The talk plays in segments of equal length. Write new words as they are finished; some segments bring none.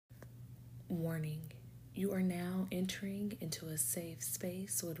Warning, you are now entering into a safe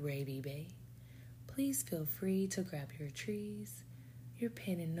space with Raby Bay. Please feel free to grab your trees, your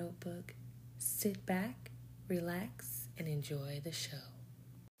pen and notebook, sit back, relax, and enjoy the show.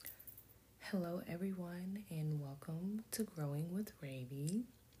 Hello everyone and welcome to Growing with Raby.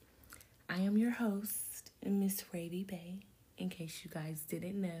 I am your host, Miss Raby Bay, in case you guys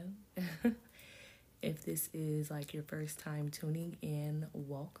didn't know. If this is like your first time tuning in,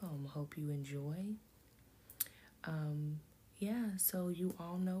 welcome. Hope you enjoy. So you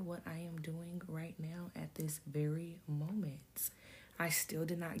all know what I am doing right now at this very moment. I still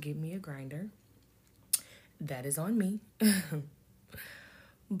did not get me a grinder. That is on me.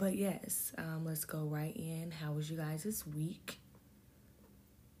 But yes, let's go right in. How was you guys this week?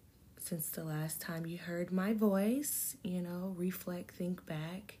 Since the last time you heard my voice, reflect, think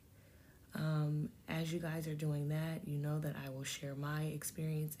back. As you guys are doing that, you know that I will share my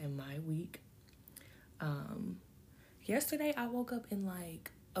experience and my week. Yesterday I woke up in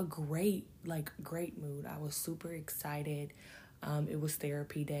a great mood. I was super excited. It was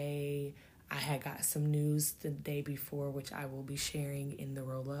therapy day. I had got some news the day before, which I will be sharing in the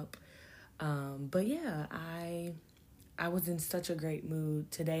roll up. But yeah, I was in such a great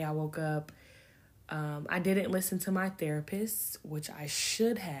mood. Today I woke up. I didn't listen to my therapist, which I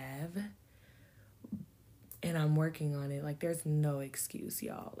should have. And I'm working on it. There's no excuse,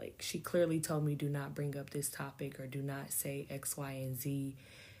 y'all. She clearly told me do not bring up this topic or do not say X, Y, and Z.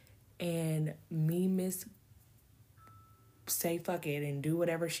 And Miss say fuck it and do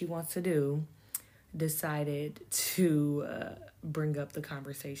whatever she wants to do, decided to bring up the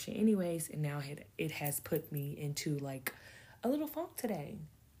conversation anyways. And now it has put me into a little funk today.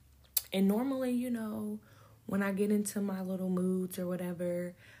 And normally, when I get into my little moods or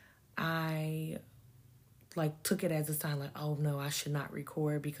whatever, I took it as a sign oh no, I should not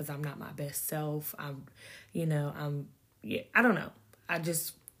record because I'm not my best self. I don't know.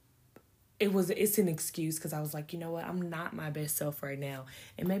 It's an excuse because I was like, you know what? I'm not my best self right now.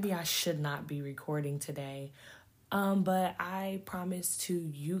 And maybe I should not be recording today. But I promise to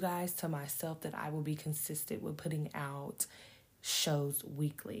you guys, to myself, that I will be consistent with putting out shows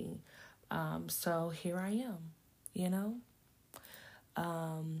weekly. So here I am,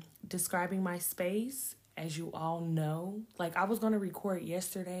 describing my space. As you all know, I was going to record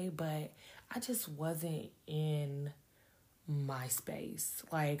yesterday, but I just wasn't in my space.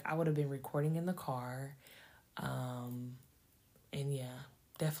 I would have been recording in the car. And yeah,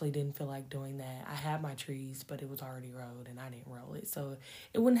 definitely didn't feel like doing that. I had my trees, but it was already rolled and I didn't roll it. So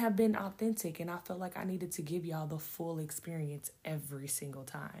it wouldn't have been authentic. And I felt like I needed to give y'all the full experience every single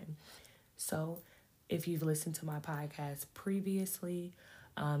time. So if you've listened to my podcast previously,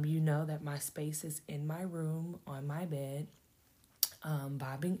 you know that my space is in my room, on my bed,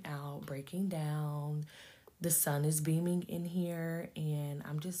 bobbing out, breaking down. The sun is beaming in here, and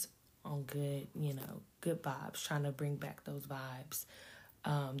I'm just on good vibes, trying to bring back those vibes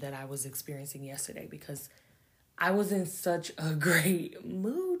that I was experiencing yesterday because I was in such a great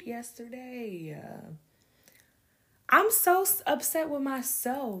mood yesterday. I'm so upset with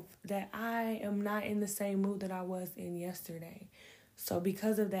myself that I am not in the same mood that I was in yesterday. So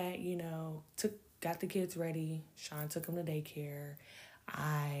because of that, got the kids ready. Sean took them to daycare.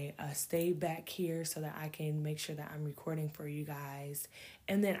 I stayed back here so that I can make sure that I'm recording for you guys.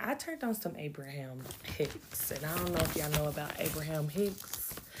 And then I turned on some Abraham Hicks. And I don't know if y'all know about Abraham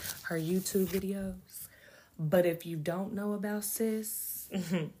Hicks, her YouTube videos. But if you don't know about sis,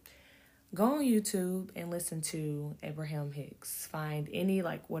 go on YouTube and listen to Abraham Hicks. Find any,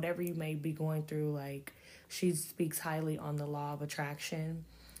 whatever you may be going through, she speaks highly on the law of attraction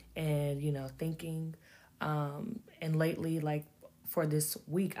and, thinking. And lately, for this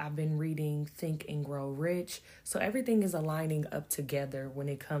week, I've been reading Think and Grow Rich. So everything is aligning up together when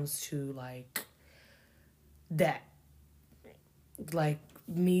it comes to, that.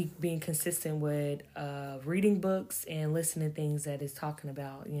 Me being consistent with reading books and listening to things that is talking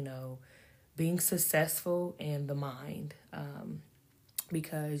about, being successful in the mind.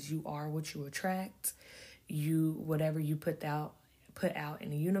 Because you are what you attract. Whatever you put out in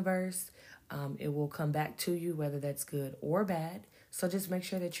the universe, it will come back to you, whether that's good or bad. So just make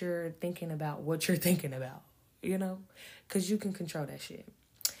sure that you're thinking about what you're thinking about, because you can control that shit.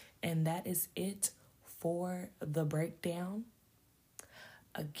 And that is it for the breakdown.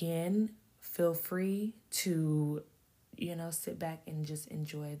 Again, feel free to, sit back and just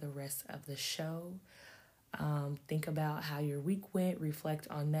enjoy the rest of the show. Think about how your week went, reflect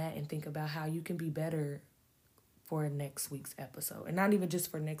on that, and think about how you can be better for next week's episode. And not even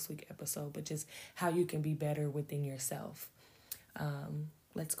just for next week's episode, but just how you can be better within yourself.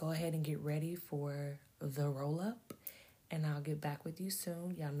 let's go ahead and get ready for the roll up. And I'll get back with you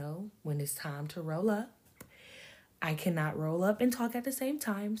soon. Y'all know when it's time to roll up. I cannot roll up and talk at the same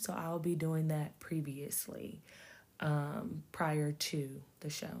time, so I'll be doing that previously, prior to the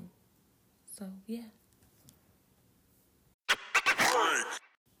show. So, yeah.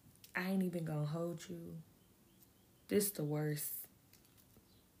 I ain't even gonna hold you. This is the worst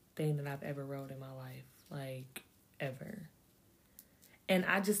thing that I've ever wrote in my life. Like, ever. And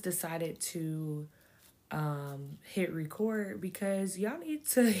I just decided to hit record because y'all need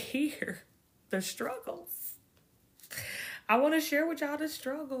to hear the struggles. I want to share with y'all the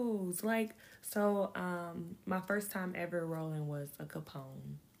struggles. Like, so my first time ever rolling was a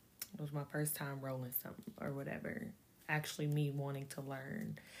Capone. It was my first time rolling something or whatever. Actually, me wanting to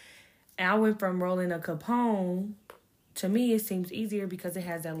learn. And I went from rolling a Capone, to me, it seems easier because it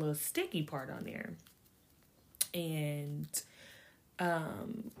has that little sticky part on there. And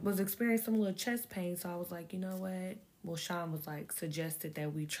was experiencing some little chest pain, so I was like, you know what? Well, Sean was like, suggested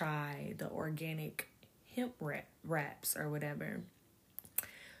that we try the organic hemp wraps or whatever.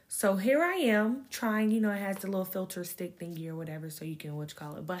 So here I am trying, it has the little filter stick thingy or whatever, so you can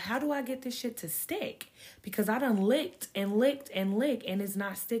but how do I get this shit to stick? Because I done licked and licked and licked and it's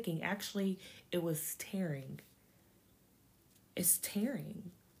not sticking. Actually, it was tearing. It's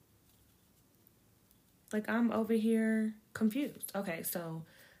tearing. Like, I'm over here confused. Okay, so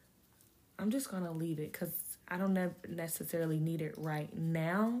I'm just going to leave it because I don't necessarily need it right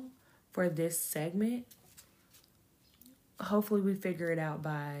now for this segment. Hopefully we figure it out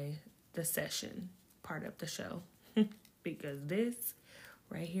by the session part of the show. Because this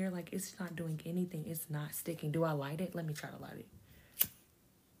right here, like, it's not doing anything. It's not sticking. Do I light it? Let me try to light it.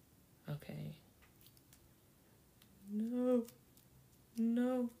 Okay. No.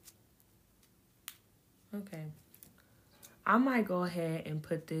 Okay. I might go ahead and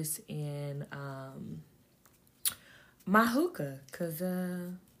put this in my hookah because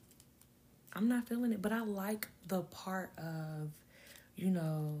I'm not feeling it. But I like the part of,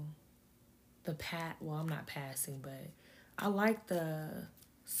 the well, I'm not passing, but I like the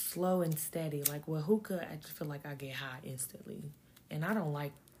slow and steady. Like with hookah, I just feel like I get high instantly. And I don't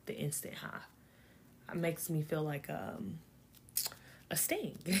like the instant high. It makes me feel like a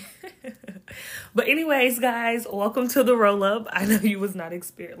sting. But anyways, guys, welcome to the roll up. I know you was not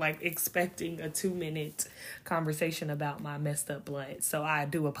expecting a 2-minute conversation about my messed up blunt, so I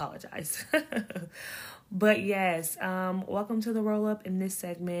do apologize. But yes, welcome to the roll up. In this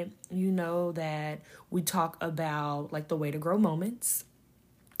segment, you know that we talk about like the way to grow moments.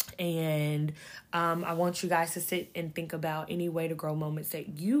 And I want you guys to sit and think about any way to grow moments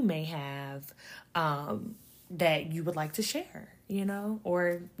that you may have that you would like to share,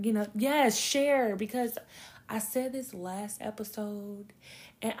 or, yes, share, because I said this last episode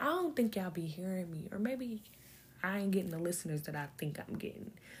and I don't think y'all be hearing me, or maybe I ain't getting the listeners that I think I'm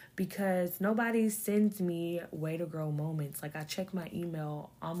getting, because nobody sends me way to grow moments. Like, I check my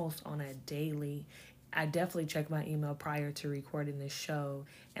email almost on a daily. I definitely check my email prior to recording this show,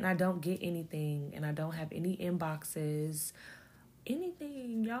 and I don't get anything, and I don't have any inboxes,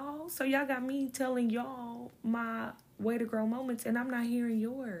 anything, y'all. So y'all got me telling y'all my way to grow moments, and I'm not hearing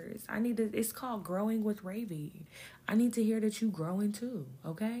yours. It's called Growing with Ravy. I need to hear that you growing too,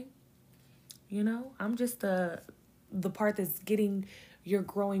 okay? I'm just the part that's getting your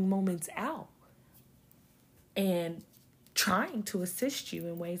growing moments out and trying to assist you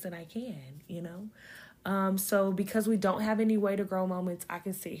in ways that I can, So because we don't have any way to grow moments, I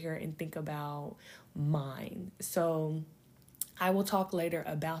can sit here and think about mine. So I will talk later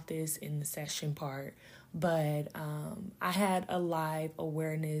about this in the session part, but I had a live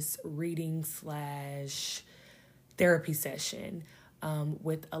awareness reading / therapy session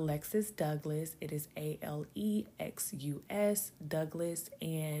with Alexis Douglas. It is ALEXUS Douglas,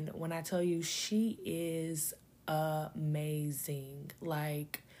 and when I tell you, she is amazing,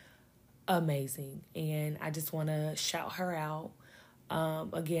 like amazing, and I just want to shout her out.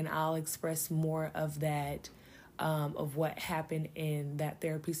 Again, I'll express more of that, of what happened in that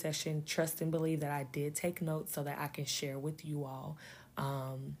therapy session. Trust and believe that I did take notes so that I can share with you all,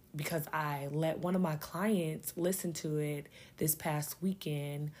 because I let one of my clients listen to it this past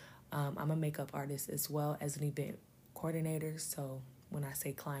weekend. I'm a makeup artist as well as an event coordinator, so when I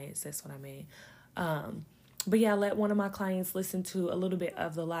say clients, that's what I mean. But yeah, I let one of my clients listen to a little bit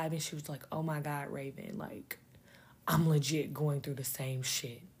of the live, and she was like, oh my God, Raven, like, I'm legit going through the same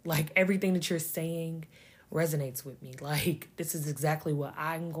shit. Like, everything that you're saying resonates with me. Like, this is exactly what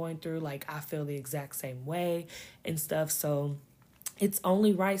I'm going through. Like, I feel the exact same way and stuff. So it's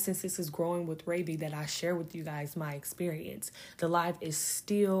only right, since this is Growing with Ravi, that I share with you guys my experience. The live is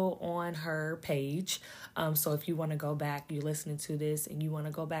still on her page. So if you want to go back, you're listening to this and you want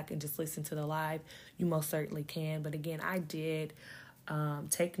to go back and just listen to the live, you most certainly can. But again, I did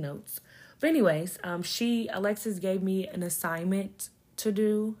take notes. But anyways, Alexis gave me an assignment to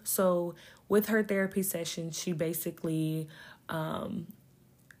do. So with her therapy session, she basically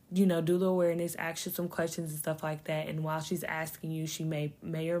do the awareness, ask you some questions and stuff like that. And while she's asking you, she may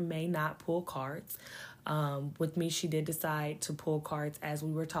or may not pull cards. With me, she did decide to pull cards as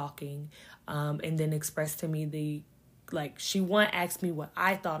we were talking, and then express to me she asked me what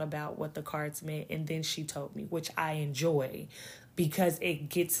I thought about what the cards meant, and then she told me, which I enjoy because it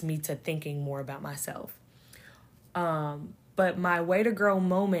gets me to thinking more about myself. But my way to grow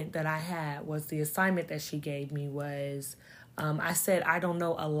moment that I had was the assignment that she gave me was, I said I don't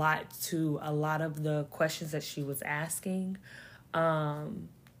know a lot to a lot of the questions that she was asking. And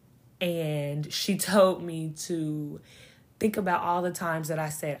she told me to think about all the times that I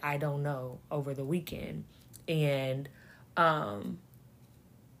said I don't know over the weekend and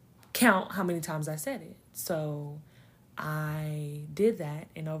count how many times I said it. So I did that,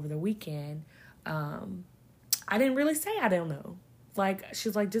 and over the weekend, I didn't really say I don't know. Like,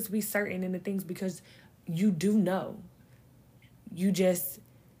 she's like, just be certain in the things because you do know.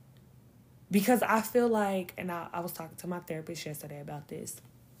 Because I feel like, and I was talking to my therapist yesterday about this,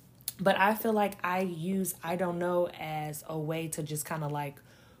 but I feel like I use I don't know as a way to just kind of like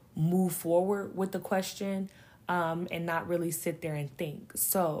move forward with the question, and not really sit there and think.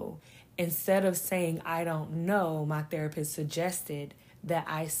 So instead of saying I don't know, my therapist suggested that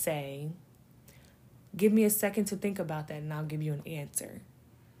I say, give me a second to think about that and I'll give you an answer,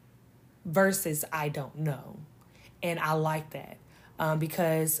 versus I don't know. And I like that.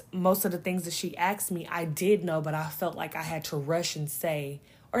 Because most of the things that she asked me, I did know, but I felt like I had to rush and say,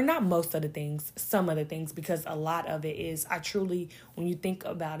 or not most of the things, some of the things, because a lot of it is, I truly, when you think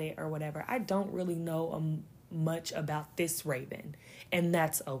about it or whatever, I don't really know much about this Raven, and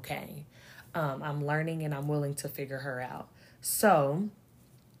that's okay. I'm learning and I'm willing to figure her out. So,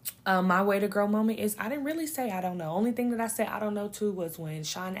 my way to grow moment is I didn't really say I don't know. Only thing that I said I don't know to was when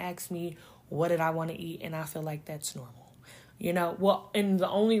Sean asked me, what did I want to eat? And I feel like that's normal. And the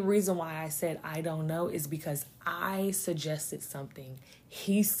only reason why I said I don't know is because I suggested something.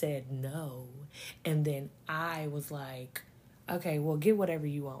 He said no. And then I was like, okay, well, get whatever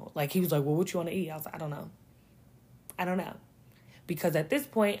you want. Like, he was like, well, what you want to eat? I was like, I don't know. Because at this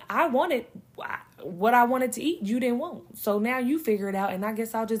point, I wanted what I wanted to eat. You didn't want. So now you figure it out. And I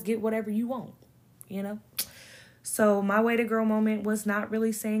guess I'll just get whatever you want, So my way to grow moment was not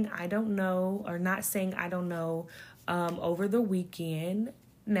really saying I don't know, or not saying I don't know over the weekend.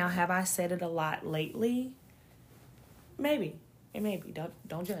 Now, have I said it a lot lately? Maybe. And maybe.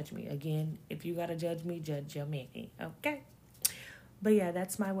 Don't judge me. Again, if you got to judge me, judge your man. Okay? But yeah,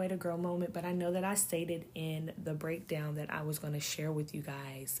 that's my way to grow moment. But I know that I stated in the breakdown that I was going to share with you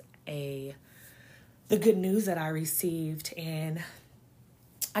guys the good news that I received. And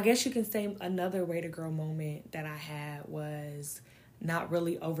I guess you can say another way to grow moment that I had was not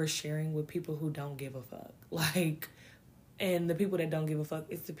really oversharing with people who don't give a fuck. And the people that don't give a fuck,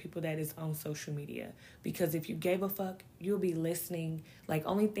 it's the people that is on social media. Because if you gave a fuck, you'll be listening.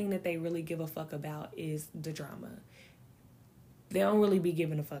 Only thing that they really give a fuck about is the drama. They don't really be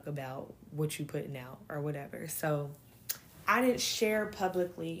giving a fuck about what you putting out or whatever. So I didn't share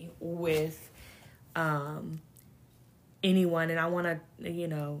publicly with anyone, and I want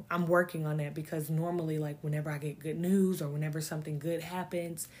to, I'm working on that, because normally, whenever I get good news or whenever something good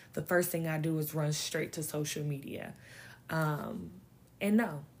happens, the first thing I do is run straight to social media. And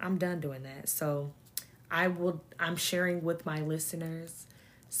no, I'm done doing that. So I'm sharing with my listeners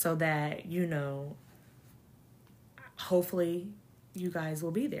so that, hopefully you guys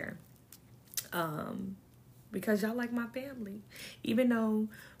will be there. Because y'all like my family. Even though,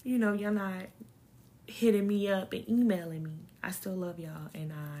 y'all not hitting me up and emailing me, I still love y'all,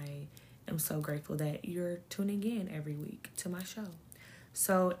 and I am so grateful that you're tuning in every week to my show.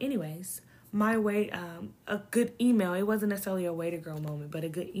 So anyways, my way, a good email, it wasn't necessarily a way to grow moment, but a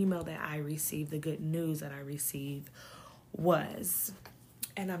good email that I received, the good news that I received was,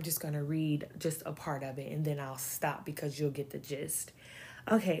 and I'm just going to read just a part of it and then I'll stop because you'll get the gist.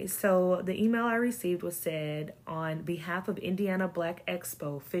 Okay, so the email I received was said, on behalf of Indiana Black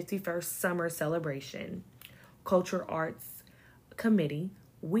Expo 51st Summer Celebration, Cultural Arts Committee,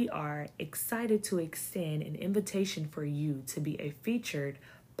 we are excited to extend an invitation for you to be a featured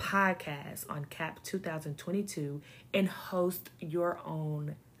podcast on CAP 2022 and host your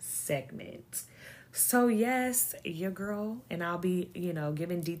own segment. So yes, your girl, and I'll be,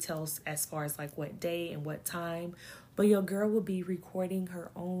 giving details as far as like what day and what time, but your girl will be recording her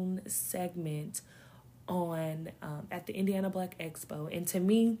own segment on at the Indiana Black Expo. And to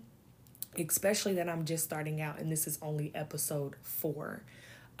me, especially that I'm just starting out and this is only episode 4,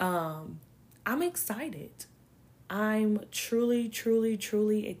 I'm excited. I'm truly, truly,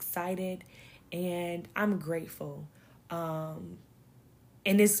 truly excited, and I'm grateful.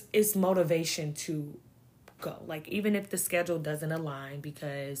 And it's motivation to go. Like, even if the schedule doesn't align,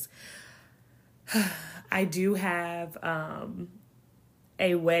 because I do have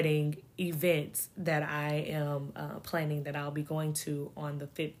a wedding event that I am planning that I'll be going to on the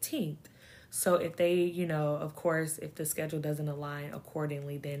 15th. So if they, of course, if the schedule doesn't align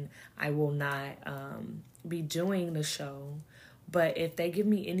accordingly, then I will not be doing the show. But if they give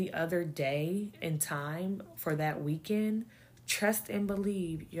me any other day and time for that weekend, trust and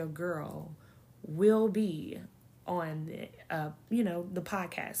believe your girl will be on, the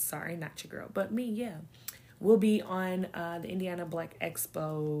podcast. Sorry, not your girl, but me, yeah. We'll be on the Indiana Black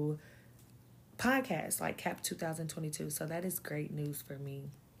Expo podcast, like CAP 2022. So that is great news for me.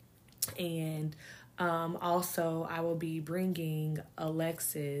 And also, I will be bringing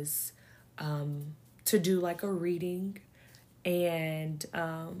Alexis to do like a reading. And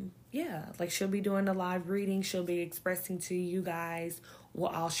like she'll be doing a live reading. She'll be expressing to you guys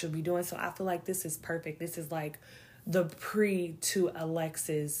what all she'll be doing. So I feel like this is perfect. This is like the pre to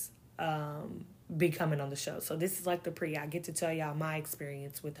Alexis becoming on the show. So this is like the pre. I get to tell y'all my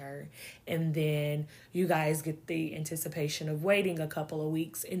experience with her, and then you guys get the anticipation of waiting a couple of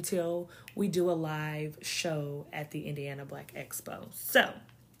weeks until we do a live show at the Indiana Black Expo. So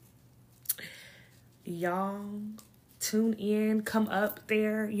y'all tune in, come up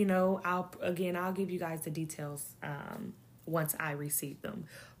there. I'll give you guys the details once I receive them.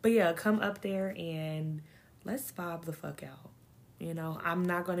 But yeah, come up there and let's vibe the fuck out. I'm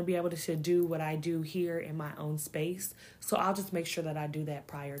not going to be able to do what I do here in my own space. So I'll just make sure that I do that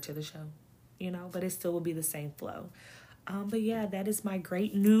prior to the show, but it still will be the same flow. But yeah, that is my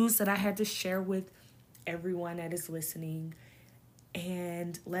great news that I had to share with everyone that is listening.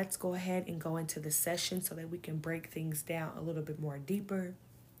 And let's go ahead and go into the session so that we can break things down a little bit more deeper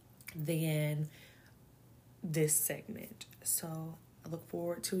than this segment. So I look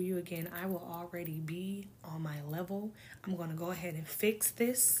forward to you again. I will already be on my level. I'm going to go ahead and fix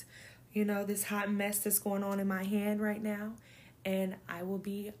this, this hot mess that's going on in my hand right now. And I will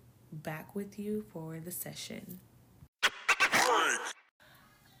be back with you for the session.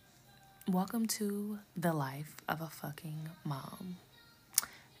 Welcome to the life of a fucking mom.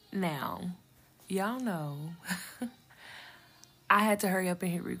 Now, y'all know I had to hurry up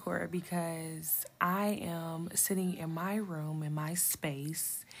and hit record because I am sitting in my room, in my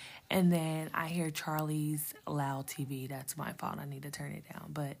space, and then I hear Charlie's loud TV. That's my fault. I need to turn it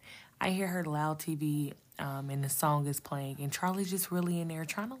down. But I hear her loud TV and the song is playing, and Charlie's just really in there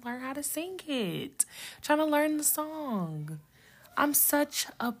trying to learn how to sing it, trying to learn the song. I'm such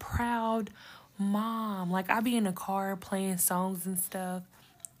a proud mom. Like, I be in the car playing songs and stuff,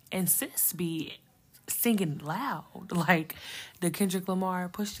 and sis be singing loud. Like, the Kendrick Lamar,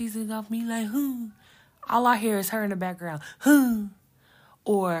 push these things off me like, all I hear is her in the background,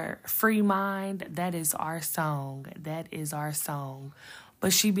 or Free Mind. That is our song. That is our song.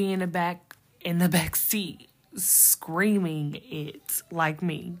 But she be in the back seat screaming it like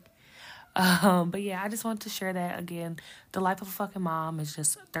me. But yeah, I just want to share that again. The Life of a Fucking Mom is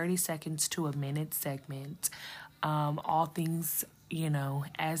just 30 seconds to a minute segment. All things,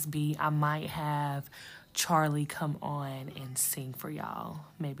 as be. I might have Charlie come on and sing for y'all.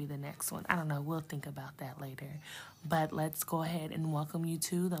 Maybe the next one. I don't know. We'll think about that later. But let's go ahead and welcome you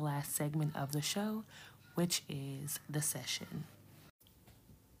to the last segment of the show, which is the session.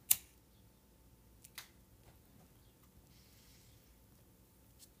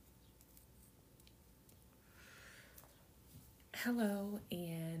 Hello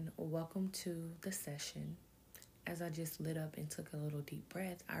and welcome to the session. As I just lit up and took a little deep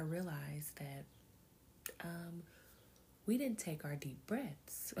breath, I realized that we didn't take our deep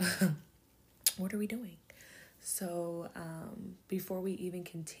breaths. What are we doing? So before we even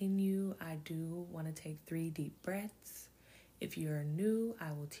continue, I do want to take 3 deep breaths. If you're new,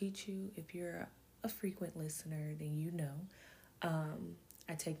 I will teach you. If you're a frequent listener, then you know.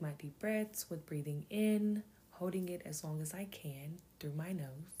 I take my deep breaths with breathing in, holding it as long as I can through my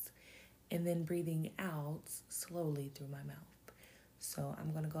nose, and then breathing out slowly through my mouth. So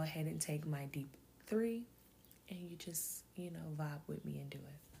I'm going to go ahead and take my deep 3, and you just, vibe with me and do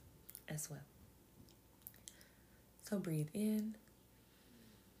it as well. So breathe in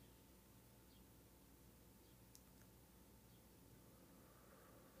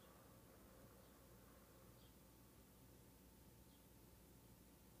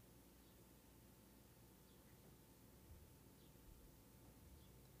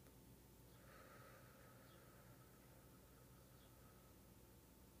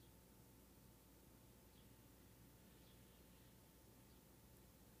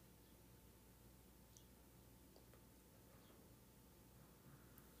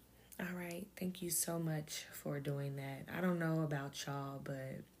right. Thank you so much for doing that. I don't know about y'all,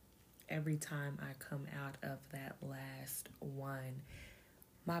 but every time I come out of that last one,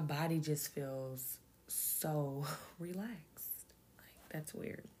 my body just feels so relaxed. Like, that's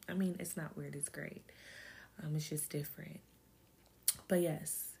weird. I mean, it's not weird, it's great. It's just different. But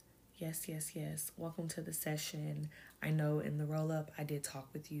yes. Welcome to the session. I know in the roll up, I did talk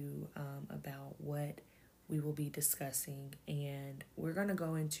with you about what we will be discussing, and we're gonna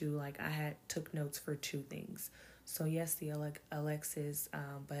go into, like, I had took notes for two things. So yes, the Alexis,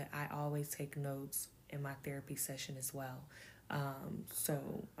 but I always take notes in my therapy session as well.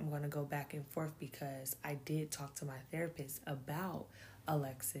 So I'm gonna go back and forth because I did talk to my therapist about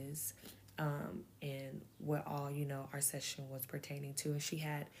Alexis, and what all, our session was pertaining to, and she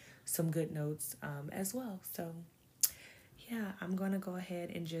had some good notes as well. So yeah, I'm going to go ahead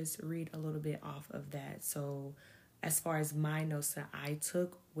and just read a little bit off of that. So as far as my notes that I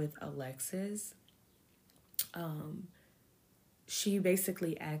took with Alexis, she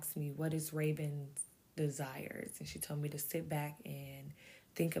basically asked me, what is Raven's desires? And she told me to sit back and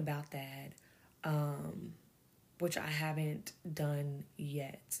think about that, which I haven't done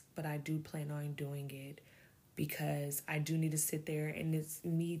yet, but I do plan on doing it because I do need to sit there, and it's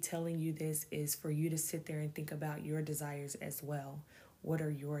me telling you this is for you to sit there and think about your desires as well. What are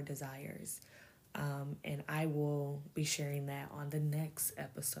your desires? And I will be sharing that on the next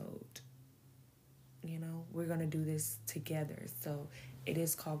episode. We're going to do this together. So it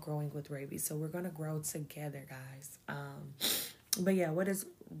is called Growing with Ravi. So we're going to grow together, guys. But yeah, what is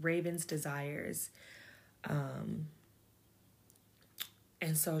Raven's desires? And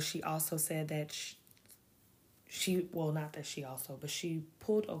so she also said that she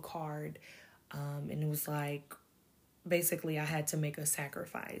pulled a card, and it was like, basically I had to make a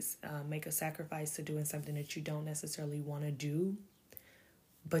sacrifice to doing something that you don't necessarily want to do,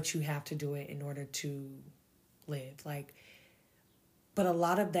 but you have to do it in order to live. But a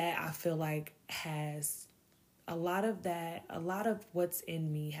lot of that, I feel like, a lot of what's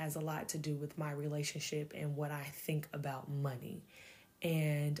in me has a lot to do with my relationship and what I think about money.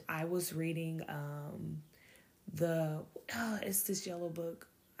 And I was reading, it's this yellow book.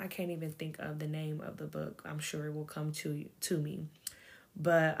 I can't even think of the name of the book. I'm sure it will come to me.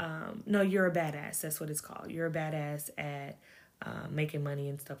 But no, You're a Badass. That's what it's called. You're a Badass at making money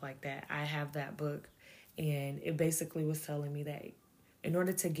and stuff like that. I have that book, and it basically was telling me that in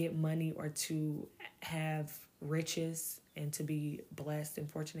order to get money or to have riches and to be blessed and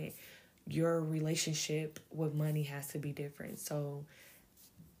fortunate, your relationship with money has to be different. So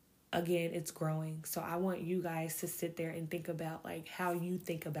again, it's growing. So I want you guys to sit there and think about, like, how you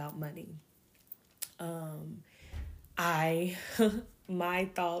think about money. My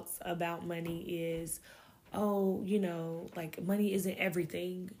thoughts about money is, like, money isn't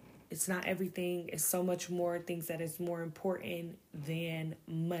everything. It's not everything. It's so much more things that is more important than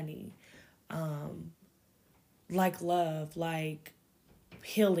money. Like love, like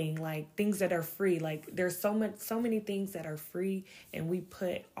healing, like things that are free. Like, there's so many things that are free, and we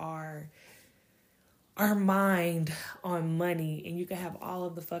put our mind on money, and you can have all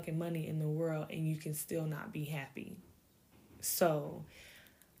of the fucking money in the world and you can still not be happy. So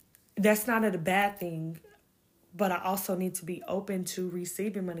that's not a bad thing, but I also need to be open to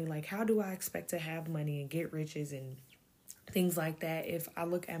receiving money. Like, how do I expect to have money and get riches and things like that if I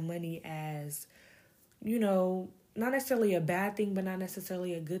look at money as, not necessarily a bad thing, but not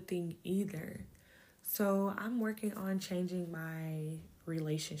necessarily a good thing either. So I'm working on changing my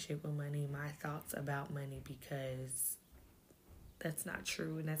relationship with money, my thoughts about money, because that's not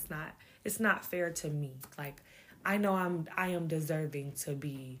true, and it's not fair to me. Like, I know I am deserving to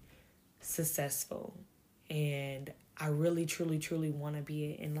be successful, and I really, truly, truly want to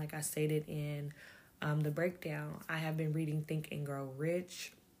be it. And like I stated in the breakdown, I have been reading Think and Grow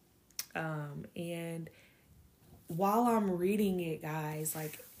Rich, and while I'm reading it, guys,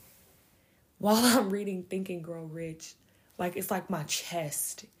 while I'm reading Think and Grow Rich, it's like my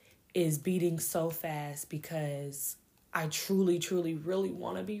chest is beating so fast because I truly, truly, really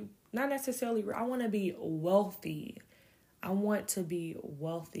want to be, not necessarily, I want to be wealthy. I want to be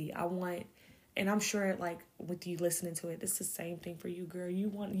wealthy. And I'm sure, with you listening to it, it's the same thing for you, girl.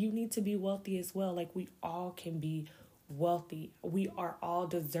 You need to be wealthy as well. Like, we all can be wealthy. We are all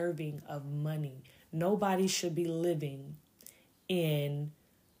deserving of money. Nobody should be living in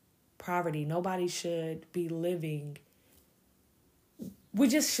poverty. Nobody should be living. We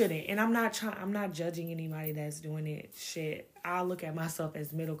just shouldn't. And I'm not judging anybody that's doing it. Shit, I look at myself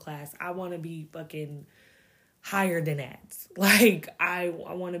as middle class. I want to be fucking higher than that. I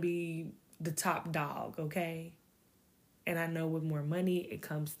want to be the top dog, okay? And I know with more money, it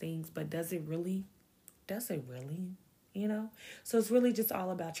comes things, but does it really? Does it really? You know? So it's really just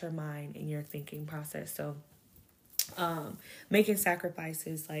all about your mind and your thinking process. So making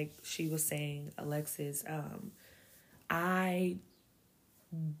sacrifices, like she was saying, Alexis, I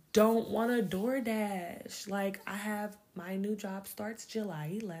don't want to DoorDash. Like, I have my new job starts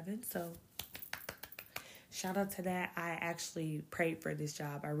July 11th, so shout out to that. I actually prayed for this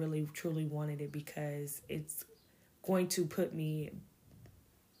job. I really truly wanted it because it's going to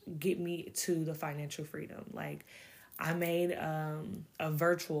get me to the financial freedom. Like, I made a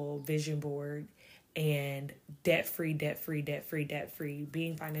virtual vision board, and debt free,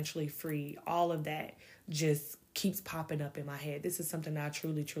 being financially free, all of that just keeps popping up in my head. This is something that I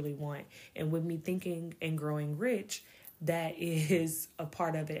truly, truly want. And with me thinking and growing rich, that is a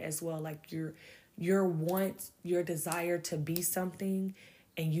part of it as well. Like your want, your desire to be something,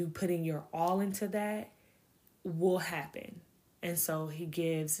 and you putting your all into that will happen. And so he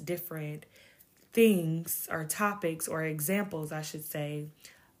gives different things or topics or examples, I should say,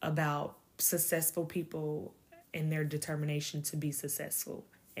 about successful people and their determination to be successful.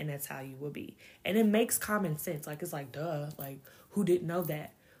 And that's how you will be. And it makes common sense. Like, it's like, duh, like, who didn't know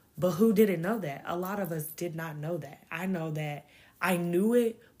that? But who didn't know that? A lot of us did not know that. I know that I knew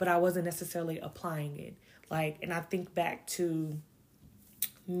it, but I wasn't necessarily applying it. Like, and I think back to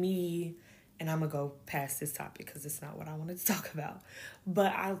me, and I'm going to go past this topic because it's not what I wanted to talk about.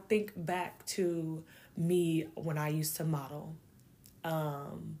 But I think back to me when I used to model.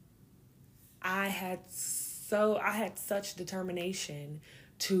 I had such determination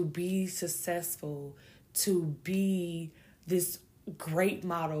to be successful, to be this great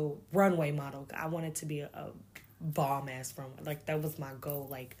model, runway model. I wanted to be a bomb ass runway. Like, that was my goal.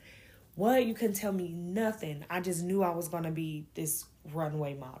 Like, what? You couldn't tell me nothing. I just knew I was going to be this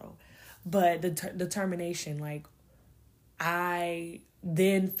runway model. But the determination, like, I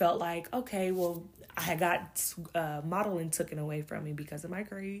then felt like, okay, well, I had got modeling taken away from me because of my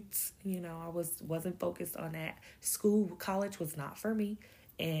grades. You know, I wasn't focused on that. School, college was not for me,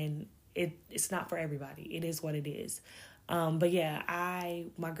 and it's not for everybody. It is what it is. But yeah,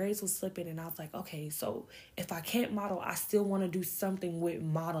 my grades was slipping, and I was like, okay, so if I can't model, I still want to do something with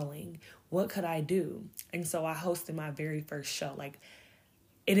modeling. What could I do? And so I hosted my very first show,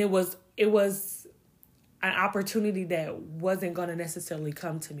 and it was an opportunity that wasn't going to necessarily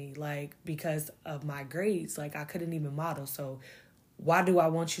come to me, like, because of my grades. Like, I couldn't even model. So why do I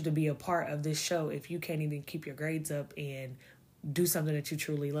want you to be a part of this show if you can't even keep your grades up and do something that you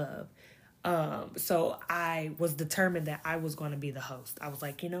truly love? So I was determined that I was going to be the host. I was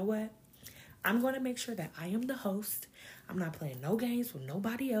like, you know what? I'm going to make sure that I am the host. I'm not playing no games with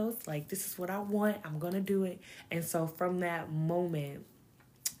nobody else. Like, this is what I want. I'm going to do it. And so from that moment,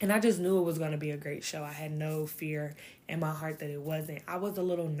 and I just knew it was going to be a great show. I had no fear in my heart that it wasn't. I was a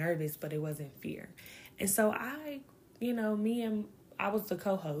little nervous, but it wasn't fear. And so I was the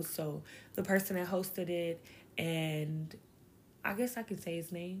co-host. So the person that hosted it, and I guess I could say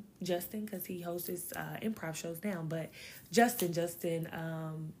his name, Justin, because he hosts his improv shows now. But Justin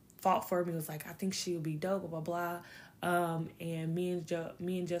fought for me, was like, I think she would be dope, blah, blah, blah. And me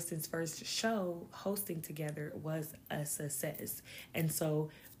and Justin's first show hosting together was a success. And so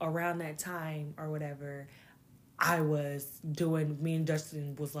around that time or whatever, me and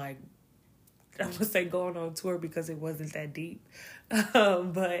Justin was like, I would say going on tour because it wasn't that deep.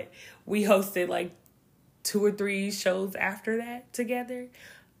 But we hosted like 2 or 3 shows after that together.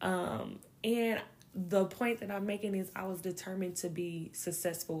 And the point that I'm making is I was determined to be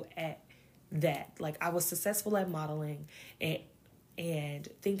successful at that. Like, I was successful at modeling, and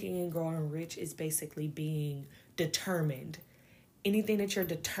thinking and growing rich is basically being determined. Anything that you're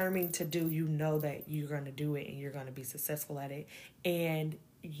determined to do, you know that you're going to do it and you're going to be successful at it, and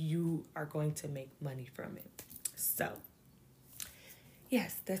you are going to make money from it. So,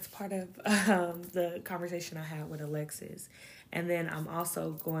 yes, that's part of the conversation I had with Alexis. And then I'm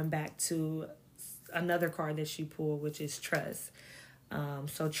also going back to another card that she pulled, which is trust.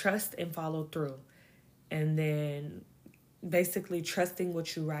 So trust and follow through. And then basically trusting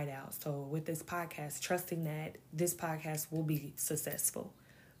what you write out. So with this podcast, trusting that this podcast will be successful.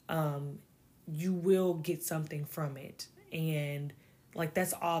 You will get something from it. And like,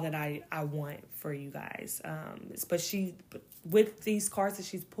 that's all that I want for you guys. But with these cards that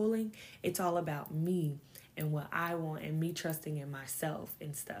she's pulling, it's all about me and what I want and me trusting in myself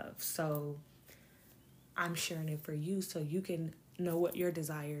and stuff. So I'm sharing it for you so you can know what your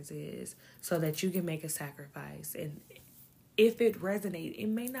desires is, so that you can make a sacrifice. And if it resonates, it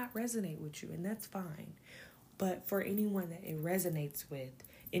may not resonate with you, and that's fine. But for anyone that it resonates with,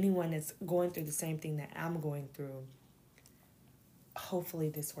 anyone that's going through the same thing that I'm going through, hopefully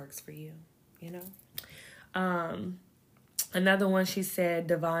this works for you, you know? Another one, she said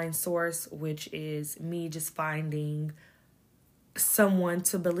divine source, which is me just finding someone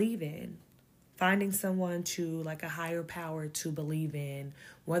to believe in. Finding someone to, like, a higher power to believe in,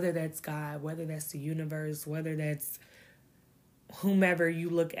 whether that's God, whether that's the universe, whether that's whomever you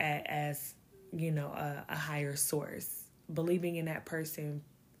look at as, you know, a higher source. Believing in that person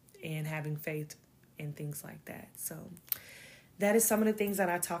and having faith and things like that. So that is some of the things that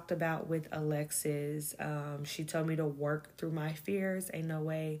I talked about with Alexis. She told me to work through my fears. Ain't no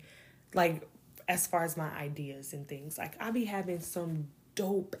way, like, as far as my ideas and things. Like, I be having some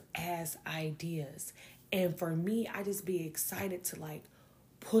dope ass ideas. And for me, I just be excited to, like,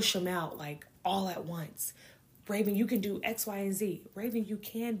 push them out, like, all at once. Raven, you can do X, Y, and Z. Raven, you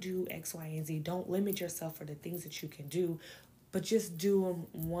can do X, Y, and Z. Don't limit yourself for the things that you can do, but just do them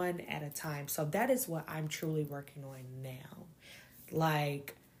one at a time. So that is what I'm truly working on now.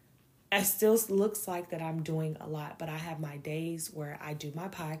 Like, it still looks like that I'm doing a lot, but I have my days where I do my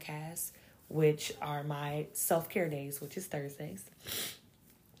podcasts, which are my self-care days, which is Thursdays.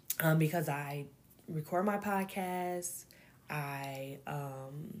 Because I record my podcast, I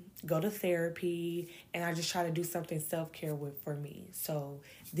go to therapy, and I just try to do something self-care for me. So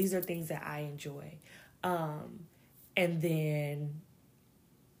these are things that I enjoy. And then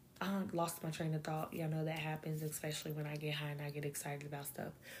I lost my train of thought. Y'all know that happens, especially when I get high and I get excited about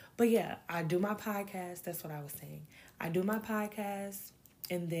stuff. But yeah, I do my podcast. That's what I was saying. I do my podcast,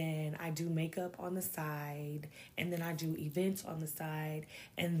 and then I do makeup on the side, and then I do events on the side,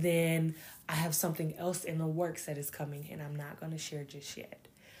 and then I have something else in the works that is coming, and I'm not going to share just yet.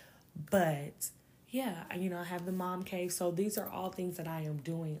 But yeah, you know, I have the mom cave. So these are all things that I am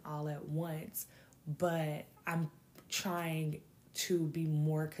doing all at once, but I'm trying to be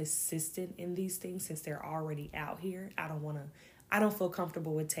more consistent in these things since they're already out here. I don't feel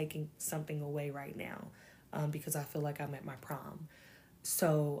comfortable with taking something away right now, because I feel like I'm at my prom.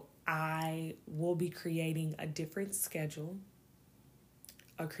 So I will be creating a different schedule,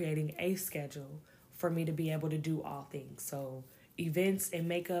 or creating a schedule for me to be able to do all things. So events and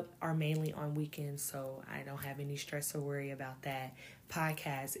makeup are mainly on weekends, so I don't have any stress or worry about that.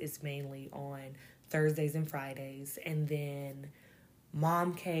 Podcast is mainly on Thursdays and Fridays, and then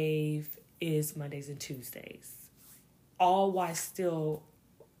Mom Cave is Mondays and Tuesdays. All while still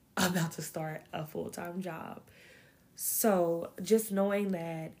about to start a full-time job. So just knowing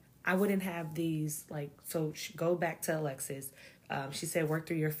that I wouldn't have these, like, so go back to Alexis. She said, work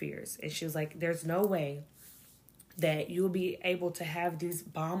through your fears. And she was like, there's no way that you'll be able to have these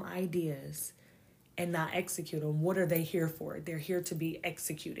bomb ideas and not execute them. What are they here for? They're here to be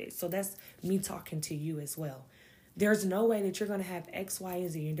executed. So that's me talking to you as well. There's no way that you're going to have X, Y, and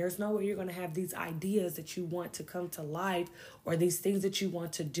Z. And there's no way you're going to have these ideas that you want to come to life, or these things that you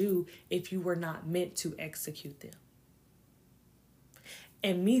want to do, if you were not meant to execute them.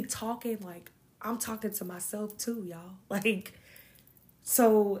 And me talking, like, I'm talking to myself too, y'all. Like,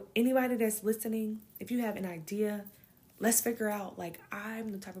 so anybody that's listening, if you have an idea, let's figure out, like,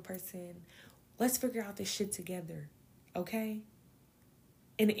 I'm the type of person, let's figure out this shit together, okay?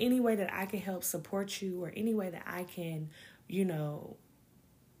 In any way that I can help support you, or any way that I can, you know,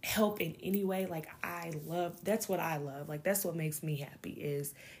 help in any way, like, that's what I love. Like, that's what makes me happy,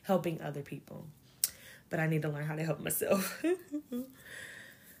 is helping other people. But I need to learn how to help myself.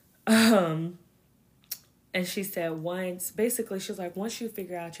 And she said once you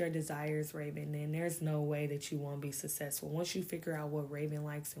figure out your desires, Raven, then there's no way that you won't be successful. Once you figure out what Raven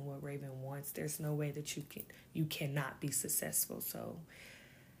likes and what Raven wants, there's no way that you cannot be successful. So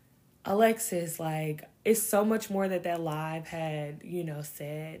Alexis, like, it's so much more that live had, you know,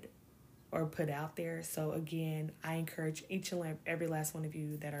 said or put out there. So again, I encourage each and every last one of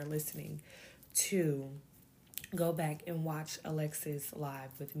you that are listening to go back and watch Alexis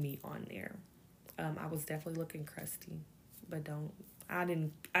live with me on there. I was definitely looking crusty, but I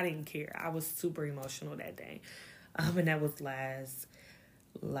didn't care. I was super emotional that day. And that was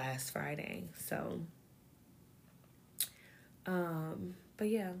last Friday. So, but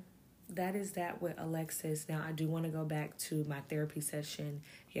yeah, that is that with Alexis. Now, I do want to go back to my therapy session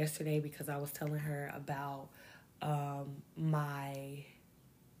yesterday, because I was telling her about,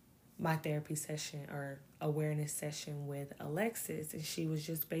 my therapy session or awareness session with Alexis, and she was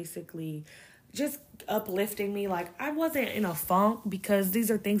just basically just uplifting me. Like, I wasn't in a funk, because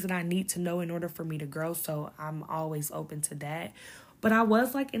these are things that I need to know in order for me to grow, so I'm always open to that. But I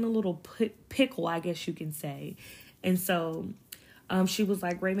was, like, in a little pickle, I guess you can say. And so She was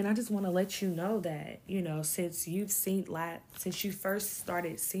like, Raven, I just want to let you know that, since you first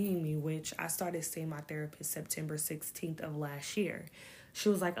started seeing me, which I started seeing my therapist September 16th of last year. She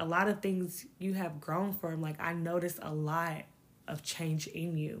was like, a lot of things you have grown from. Like, I noticed a lot of change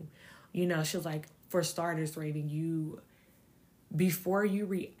in you. She was like, for starters, Raven, before you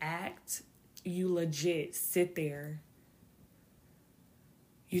react, you legit sit there.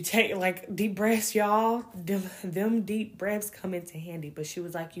 You take, like, deep breaths, y'all. Them deep breaths come into handy. But she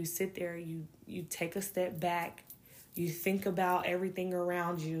was like, you sit there, you take a step back, you think about everything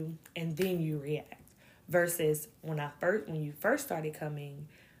around you, and then you react. Versus when you first started coming,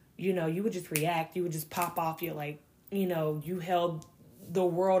 you would just react. You would just pop off. You're like, you held the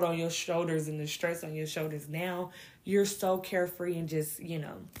world on your shoulders and the stress on your shoulders. Now you're so carefree and just,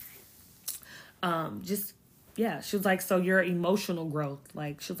 yeah, she was like, so your emotional growth,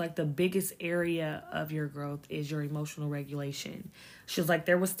 like, she was like, the biggest area of your growth is your emotional regulation. She was like,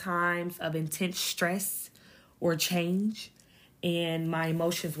 there was times of intense stress or change, and my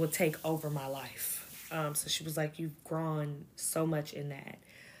emotions would take over my life. So she was like, you've grown so much in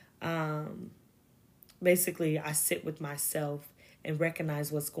that. Basically, I sit with myself and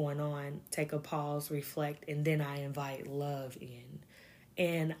recognize what's going on, take a pause, reflect, and then I invite love in.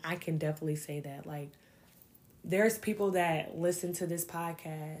 And I can definitely say that, like, there's people that listen to this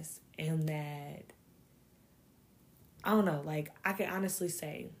podcast and that, I don't know, like, I can honestly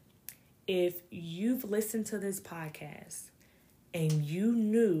say, if you've listened to this podcast and you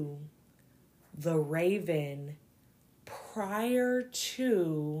knew the Raven prior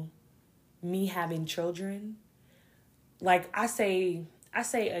to me having children, like, I say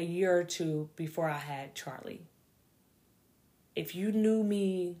a year or two before I had Charlie. If you knew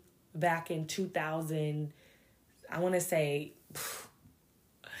me back in 2000, I want to say,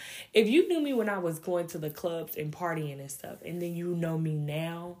 if you knew me when I was going to the clubs and partying and stuff, and then you know me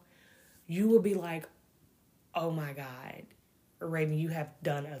now, you will be like, oh my God, Raven, you have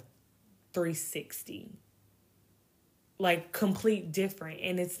done a 360. Like, complete different.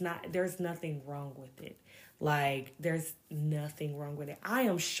 And there's nothing wrong with it. Like, there's nothing wrong with it. I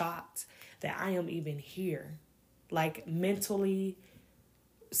am shocked that I am even here. Like, mentally,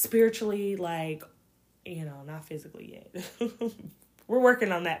 spiritually, like, not physically yet. We're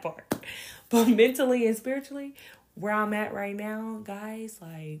working on that part. But mentally and spiritually, where I'm at right now, guys,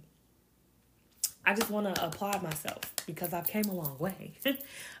 like, I just want to applaud myself because I've came a long way.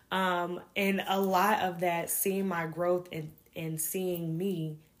 And a lot of that, seeing my growth and seeing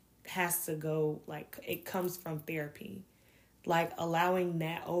me, has to go, like, it comes from therapy. Like, allowing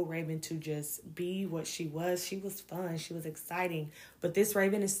that old Raven to just be what she was. She was fun. She was exciting. But this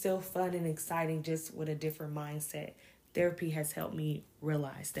Raven is still fun and exciting, just with a different mindset. Therapy has helped me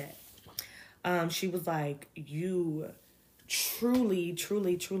realize that. She was like, you truly,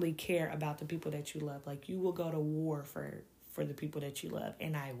 truly, truly care about the people that you love. Like, you will go to war for the people that you love.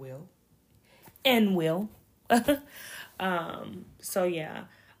 And I will. And will. So, yeah.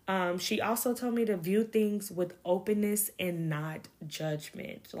 She also told me to view things with openness and not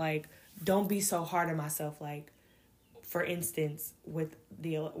judgment. Like, don't be so hard on myself. Like, for instance, with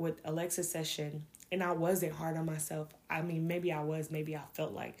Alexa's session, and I wasn't hard on myself. I mean, maybe I was. Maybe I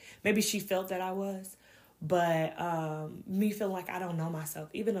felt like, maybe she felt that I was. But me feeling like I don't know myself.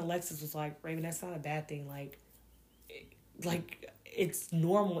 Even Alexis was like, Raven, that's not a bad thing. Like it's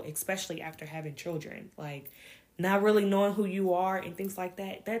normal, especially after having children. Like, not really knowing who you are and things like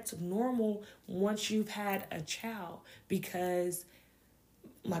that. That's normal once you've had a child. Because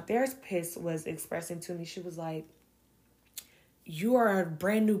my therapist was expressing to me, she was like, you are a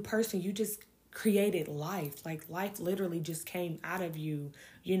brand new person. You just created life. Like, life literally just came out of you,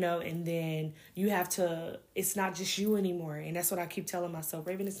 and then you have to, it's not just you anymore. And that's what I keep telling myself,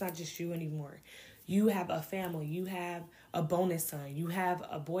 Raven, it's not just you anymore. You have a family, you have a bonus son, you have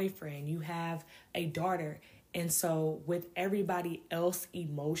a boyfriend, you have a daughter. And so with everybody else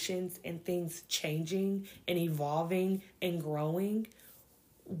emotions and things changing and evolving and growing,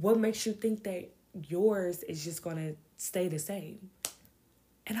 what makes you think that yours is just going to stay the same?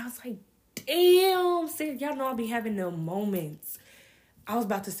 And I was like, damn, Sarah, y'all know I'll be having them moments. I was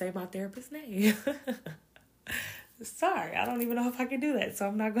about to say my therapist's name. Sorry, I don't even know if I can do that, so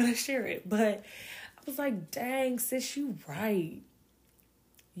I'm not going to share it. But I was like, dang, sis, you right.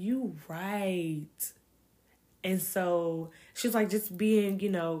 You right. And so she was like, just being,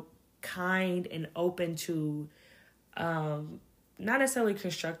 kind and open to not necessarily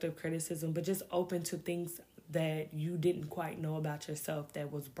constructive criticism, but just open to things that you didn't quite know about yourself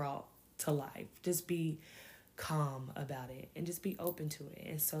that was brought to life. Just be calm about it and just be open to it.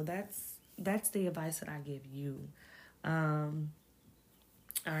 And so that's the advice that I give you.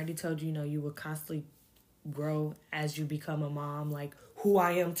 I already told you, you will constantly grow as you become a mom. Like, who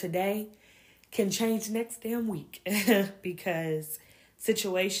I am today can change next damn week because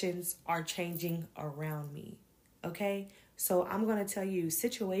situations are changing around me. Okay? So I'm going to tell you,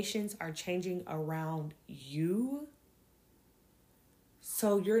 situations are changing around you.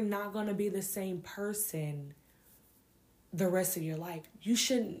 So you're not going to be the same person the rest of your life. You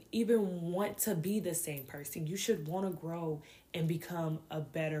shouldn't even want to be the same person. You should want to grow and become a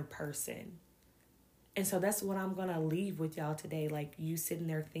better person. And so that's what I'm going to leave with y'all today. Like, you sitting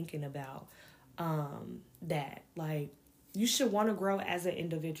there thinking about that. Like, you should want to grow as an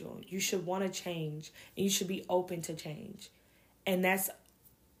individual. You should want to change. And you should be open to change. And that's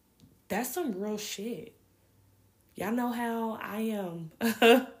some real shit. Y'all know how I am.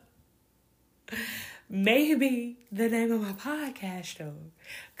 Maybe the name of my podcast show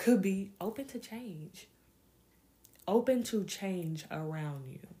could be Open to Change. Open to change around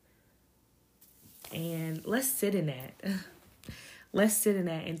you. And let's sit in that. Let's sit in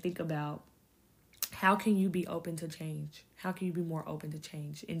that and think about, how can you be open to change? How can you be more open to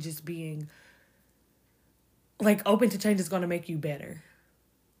change? And just being, like, open to change is going to make you better.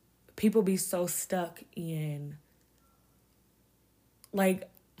 People be so stuck in, like,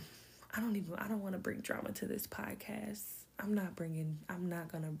 I don't want to bring drama to this podcast. I'm not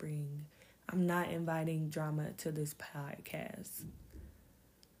inviting drama to this podcast.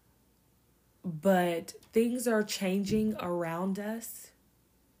 But things are changing around us.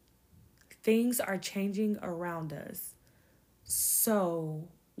 Things are changing around us. So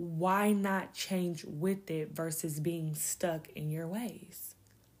why not change with it versus being stuck in your ways?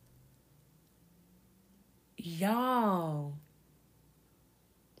 Y'all,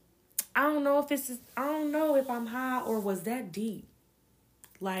 I don't know if I'm high or was that deep.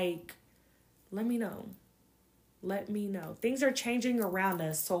 Like, let me know. Let me know. Things are changing around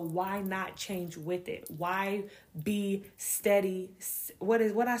us, so why not change with it? Why be steady?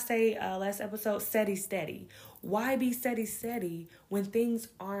 What I say last episode? Steady. Why be steady when things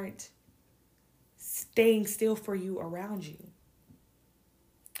aren't staying still for you around you?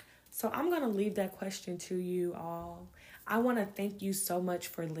 So I'm going to leave that question to you all. I want to thank you so much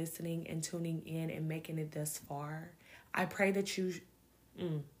for listening and tuning in and making it thus far. I pray that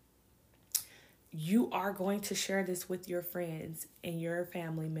you are going to share this with your friends and your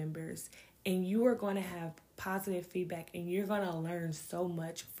family members, and you are going to have positive feedback, and you're going to learn so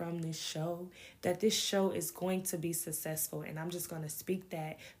much from this show, that this show is going to be successful. And I'm just going to speak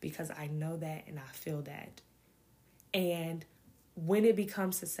that because I know that and I feel that. And when it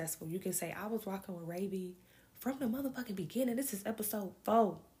becomes successful, you can say, I was rocking with Raby from the motherfucking beginning. This is episode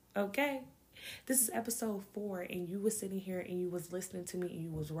 4, okay? This is episode 4, and you was sitting here and you was listening to me and you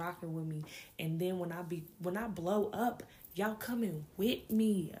was rocking with me. And then when I blow up, y'all coming with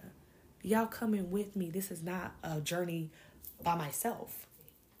me. Y'all coming with me. This is not a journey by myself.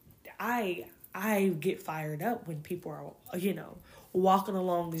 I get fired up when people are, walking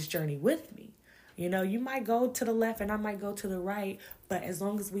along this journey with me. You might go to the left and I might go to the right, but as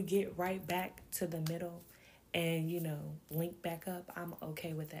long as we get right back to the middle and, link back up, I'm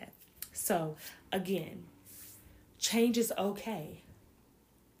okay with that. So, again, change is okay.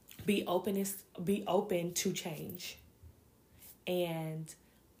 Be open to change. And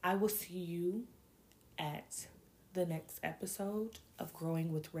I will see you at the next episode of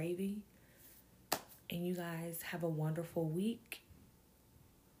Growing with Raby. And you guys have a wonderful week.